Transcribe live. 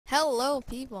Hello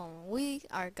people, we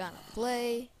are gonna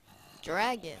play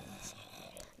Dragons.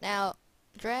 Now,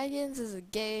 Dragons is a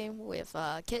game with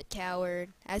Kit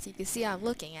Coward, as you can see I'm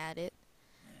looking at it.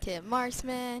 Kit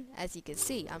Marksman, as you can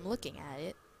see I'm looking at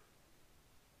it.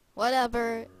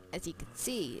 Whatever, as you can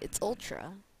see, it's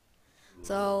Ultra.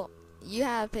 So, you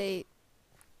have to pay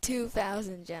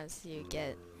 2,000 gems to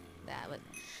get that, but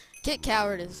Kit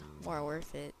Coward is more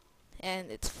worth it.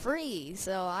 And it's free,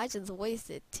 so I just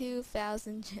wasted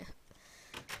 2,000 gems.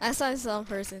 Last time some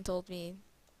person told me,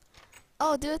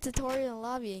 oh, do a tutorial in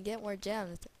lobby and get more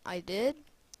gems. I did,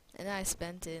 and I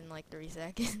spent it in like 3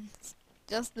 seconds.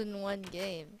 Just in one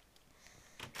game.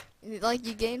 Like,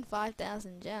 you gain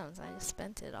 5,000 gems. I just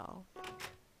spent it all.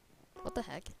 What the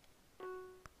heck?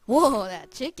 Whoa,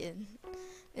 that chicken.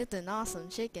 It's an awesome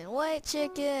chicken. Wait,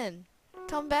 chicken!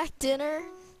 Come back, dinner!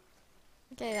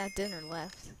 Okay, that dinner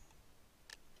left.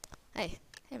 Hey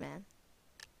man.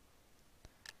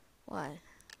 What?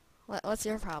 What's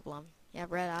your problem? You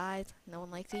have red eyes? No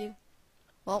one likes you?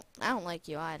 Well, I don't like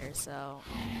you either, so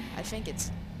I think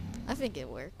it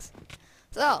works.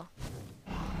 So,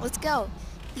 let's go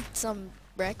eat some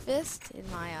breakfast in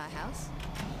my house.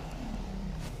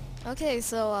 Okay,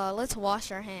 so let's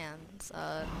wash our hands.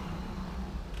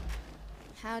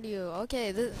 How do you?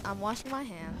 Okay, I'm washing my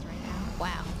hands right now.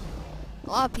 Wow, a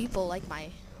lot of people like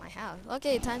my house.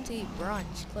 Okay, time to eat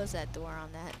brunch. Close that door on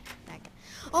that guy.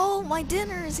 Oh, my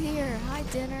dinner is here. Hi,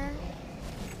 dinner.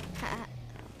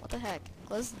 What the heck?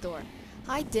 Close the door.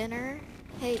 Hi, dinner.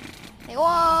 Hey,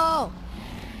 whoa!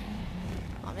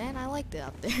 Oh man, I liked it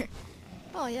up there.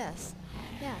 Oh yes,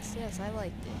 I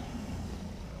liked it.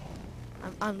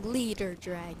 I'm leader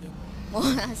dragon. Well,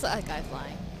 I saw a guy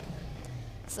flying.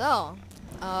 So,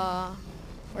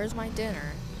 where's my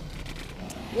dinner?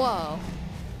 Whoa.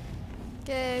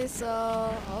 Okay,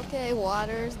 so,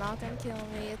 water's not gonna kill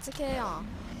me. It's okay,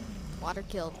 water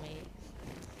killed me.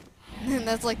 And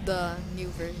that's like the new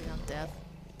version of death.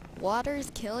 Water's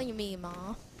killing me,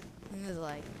 Mom. And it's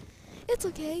like, it's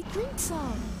okay, drink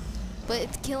some. But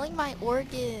it's killing my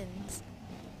organs.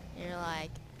 And you're like,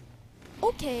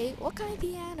 okay, what kind of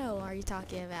piano are you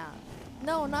talking about?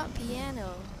 No, not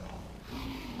piano.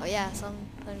 Oh yeah, some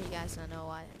of you guys don't know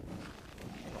what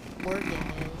an organ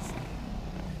is.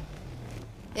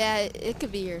 Yeah, it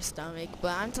could be your stomach,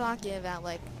 but I'm talking about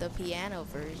like the piano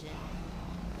version.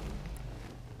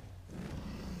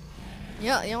 You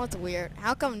know what's weird?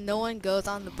 How come no one goes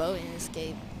on the boat and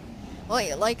escape?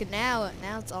 Wait, like now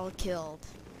it's all killed.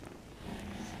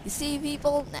 You see,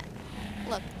 people?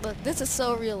 Look, this is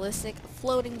so realistic. A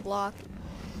floating block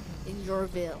in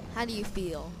Yorville. How do you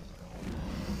feel?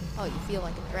 Oh, you feel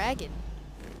like a dragon.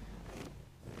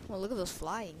 Well, look at those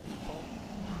flying people.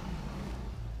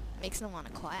 Makes them want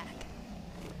to quack.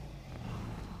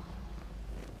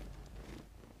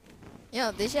 You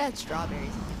know, they should add strawberries in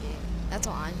the game. That's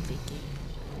what I'm thinking.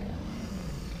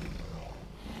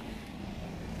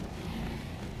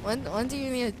 Once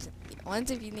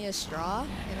if you need a straw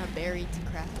and a berry to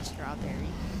craft a strawberry.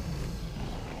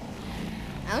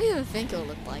 I don't even think it'll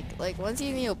look like once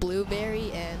you need a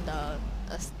blueberry and a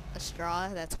straw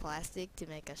that's plastic to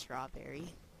make a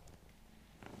strawberry.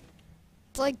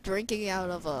 It's like drinking out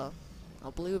of a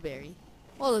blueberry.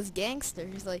 Well, those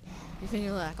gangsters, like, you're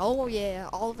thinking like, oh yeah,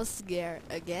 all of us get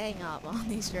a gang up on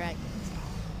these dragons.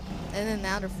 And then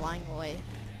now they're flying away.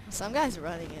 Some guy's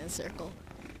running in a circle.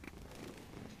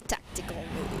 Tactical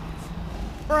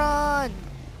move. Run!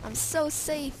 I'm so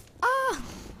safe. Ah!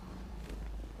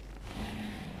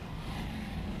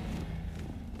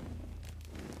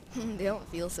 They don't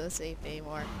feel so safe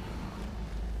anymore.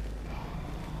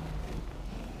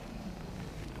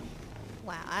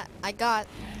 Wow, I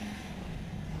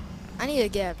need to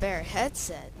get a better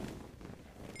headset.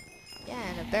 Yeah,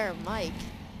 and a better mic.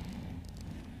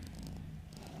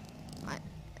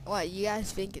 Well, you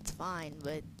guys think it's fine,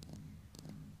 but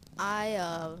I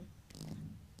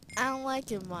don't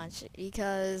like it much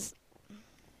because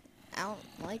I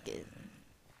don't like it.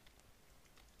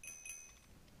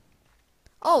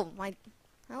 Oh, I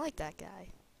like that guy.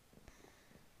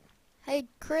 Hey,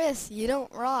 Chris, you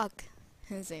don't rock.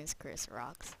 His name's Chris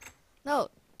Rocks. No,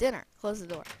 dinner. Close the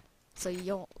door. So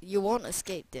you won't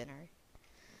escape dinner.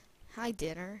 Hi,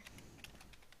 dinner.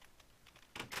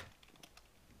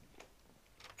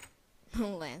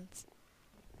 Lance.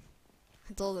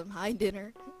 I told him hi,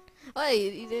 dinner.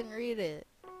 Wait, you didn't read it.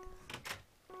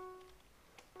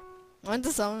 I went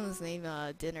to someone's name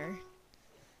dinner.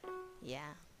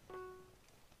 Yeah.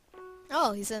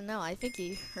 Oh, he said no. I think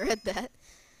he read that.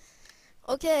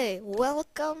 Okay,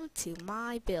 welcome to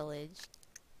my village.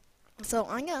 So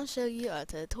I'm gonna show you a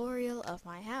tutorial of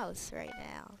my house right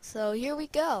now. So here we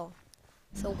go.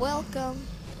 So welcome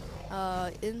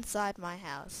inside my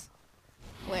house.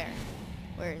 Where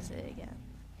is it again?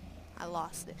 I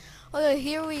lost it. Okay,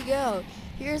 here we go.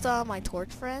 Here's my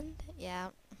torch friend. Yeah,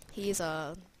 he's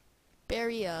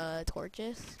very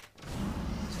torches.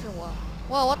 Sure,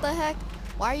 whoa, what the heck?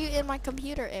 Why are you in my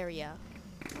computer area?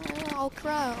 Oh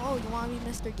crap. Oh, you want to be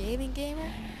Mr. Gaming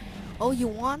Gamer? Oh, you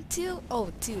want to?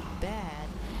 Oh, too bad.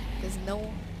 Because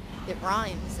no, it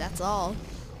rhymes, that's all.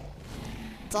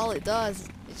 That's all it does.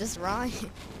 It just rhymes.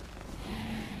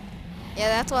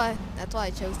 Yeah, that's why I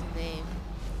chose the name.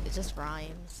 It just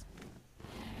rhymes.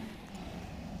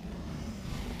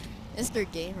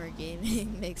 Mr. Gamer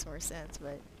Gaming makes more sense,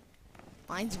 but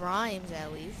mine's rhymes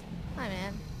at least. Hi,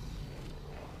 man.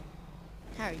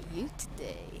 How are you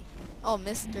today? Oh,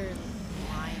 Mr.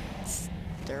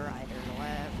 Minester Rider,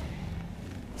 whatever.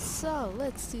 So,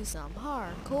 let's do some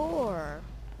parkour.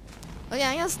 Okay,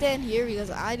 I'm gonna stand here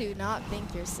because I do not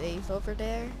think you're safe over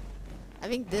there. I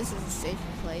think this is a safer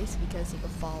place because you could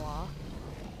fall off.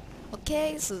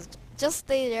 Okay, so just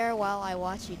stay there while I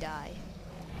watch you die.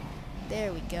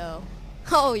 There we go.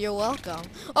 Oh, you're welcome.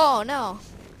 Oh, no.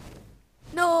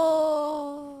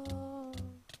 No!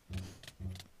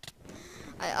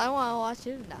 I want to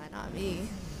watch him die, not me.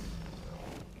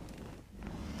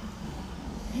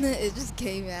 It just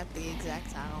came at the exact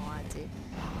time I wanted to.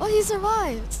 Oh, he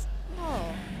survived!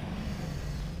 Oh.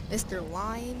 Mr.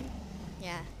 Lime?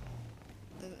 Yeah.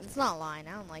 It's not Lime,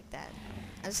 I don't like that.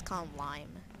 I just call him Lime.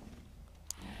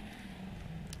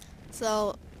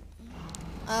 So,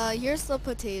 here's the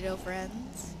potato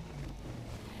friends.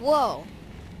 Whoa!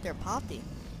 They're popping.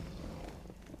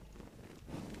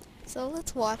 So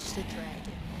let's watch the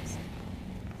dragons.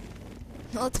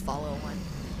 Let's follow one.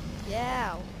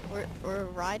 Yeah, we're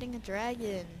riding a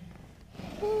dragon.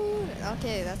 Woo.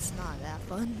 Okay, that's not that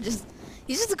fun. He's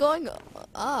just going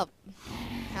up.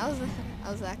 How's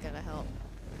that gonna help?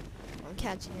 I'm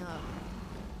catching up.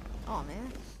 Oh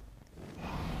man.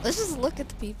 Let's just look at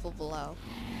the people below.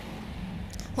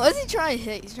 What is he trying to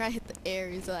hit? He's trying to hit the air.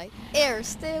 He's like, air,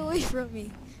 stay away from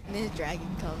me. And then the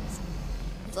dragon comes.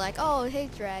 It's like, oh, hey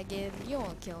dragon, you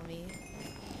won't kill me.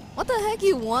 What the heck,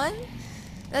 he won?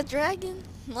 That dragon?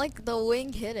 Like, the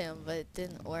wing hit him, but it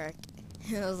didn't work.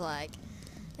 It was like,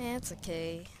 it's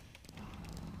okay.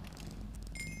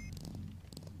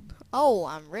 Oh,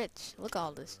 I'm rich. Look at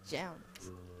all this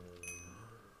gems.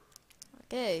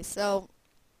 Okay, so,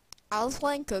 I was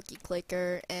playing Cookie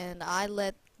Clicker, and I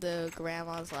let the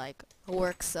grandmas, like,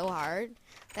 work so hard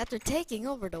that they're taking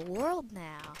over the world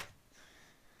now.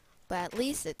 But at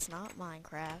least it's not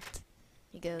Minecraft,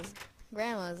 because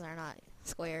grandmas are not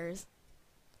squares.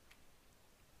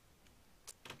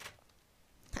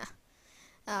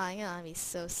 Oh, I'm gonna be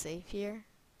so safe here.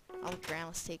 All the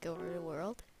grandmas take over the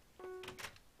world.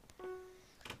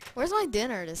 Where's my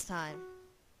dinner this time?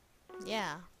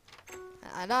 Yeah.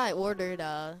 I know I ordered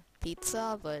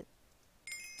pizza, but...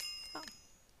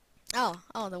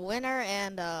 Oh, the winner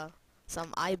and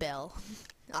some eyeball.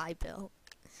 Eyeball.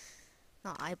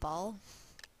 Not eyeball.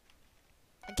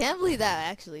 I can't believe that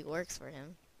actually works for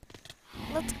him.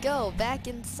 Let's go back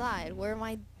inside where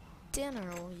my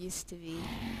dinner used to be.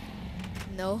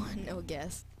 No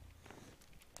guess.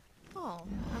 Oh,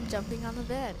 I'm jumping on the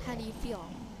bed. How do you feel?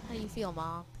 How do you feel,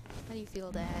 Mom? How do you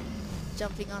feel, Dad?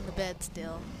 Jumping on the bed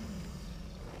still.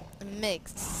 It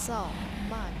makes so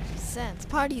much sense.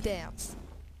 Party dance.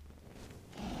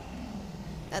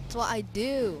 That's what I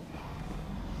do.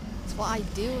 That's what I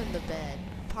do in the bed.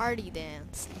 Party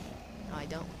dance. No, I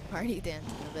don't party dance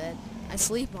in the bed. I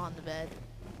sleep on the bed.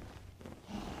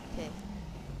 Okay.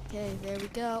 Okay, there we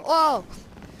go. Whoa!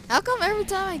 How come every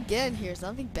time I get in here,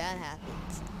 something bad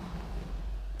happens?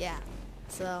 Yeah.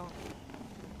 So.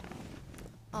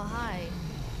 Oh, hi.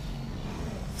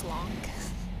 Flonk.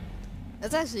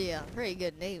 That's actually a pretty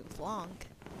good name, Flonk.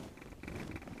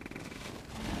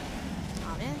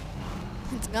 Aw, man.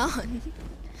 It's gone.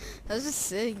 I was just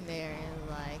sitting there and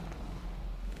like,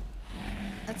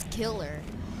 that's killer.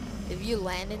 If you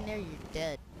land in there, you're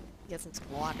dead. Because it's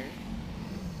water.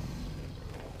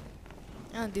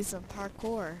 I'm gonna do some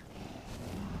parkour.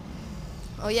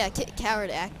 Oh yeah, Kit Coward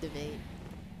activate.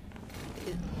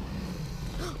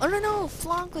 Oh no,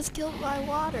 Flonk was killed by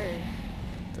water.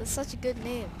 That's such a good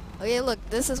name. Okay, look,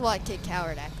 this is what Kit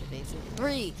Coward activates.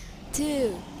 3, 2,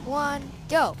 1,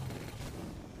 go!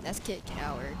 That's Kit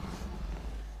Coward.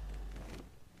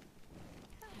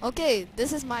 Okay,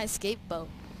 this is my escape boat.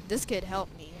 This could help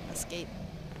me escape.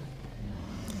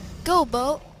 Go,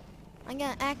 boat! I'm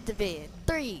gonna activate it.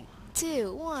 3,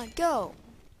 2, 1, go!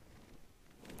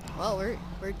 Well,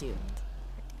 we're doomed.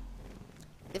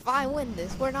 If I win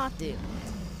this, we're not doomed.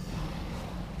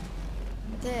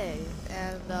 Okay,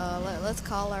 and let's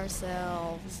call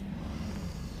ourselves.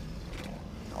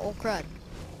 Oh crud.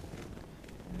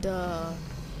 Duh.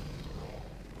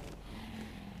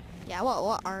 Yeah,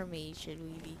 what army should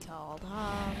we be called?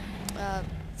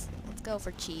 Let's go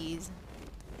for cheese.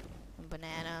 And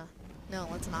banana. No,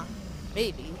 let's not.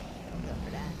 Maybe. Go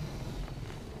for that.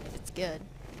 If it's good.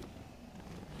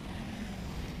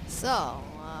 So,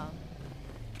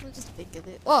 we'll just think of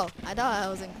it. Whoa, I thought I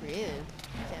was in creative.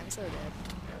 Okay, I'm so dead.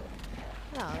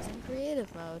 No, I was in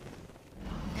creative mode.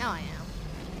 Now I am.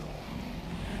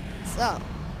 So,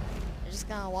 we're just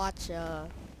gonna watch,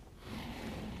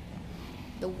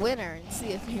 the winner and see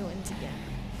if he wins again.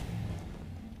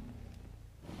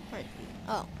 Where'd he?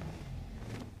 Oh.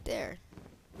 There.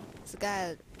 It's the guy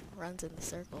that runs in the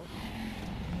circle.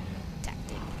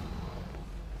 Tactic.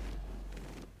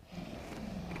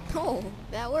 Oh,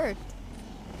 that worked.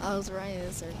 I was running in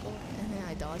a circle and then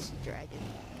I dodged the dragon.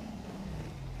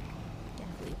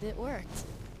 Can't believe it worked.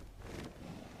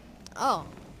 Oh,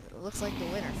 it looks like the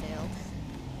winner failed.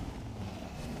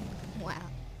 Wow.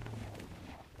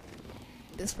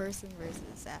 This person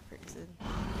versus that person.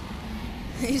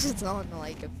 He's just on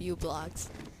like a few blocks.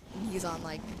 And he's on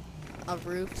like a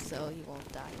roof, so he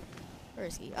won't die. Where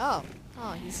is he? Oh,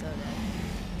 he's so dead.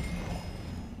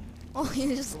 Oh,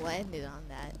 he just landed on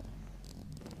that.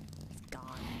 It's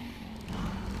gone.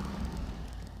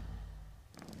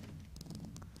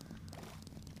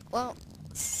 Well,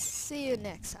 see you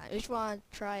next time. If you want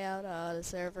to try out the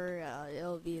server,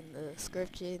 it'll be in the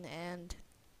description, and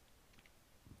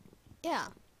yeah,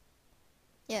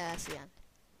 that's the end.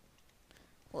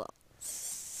 Well,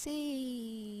 see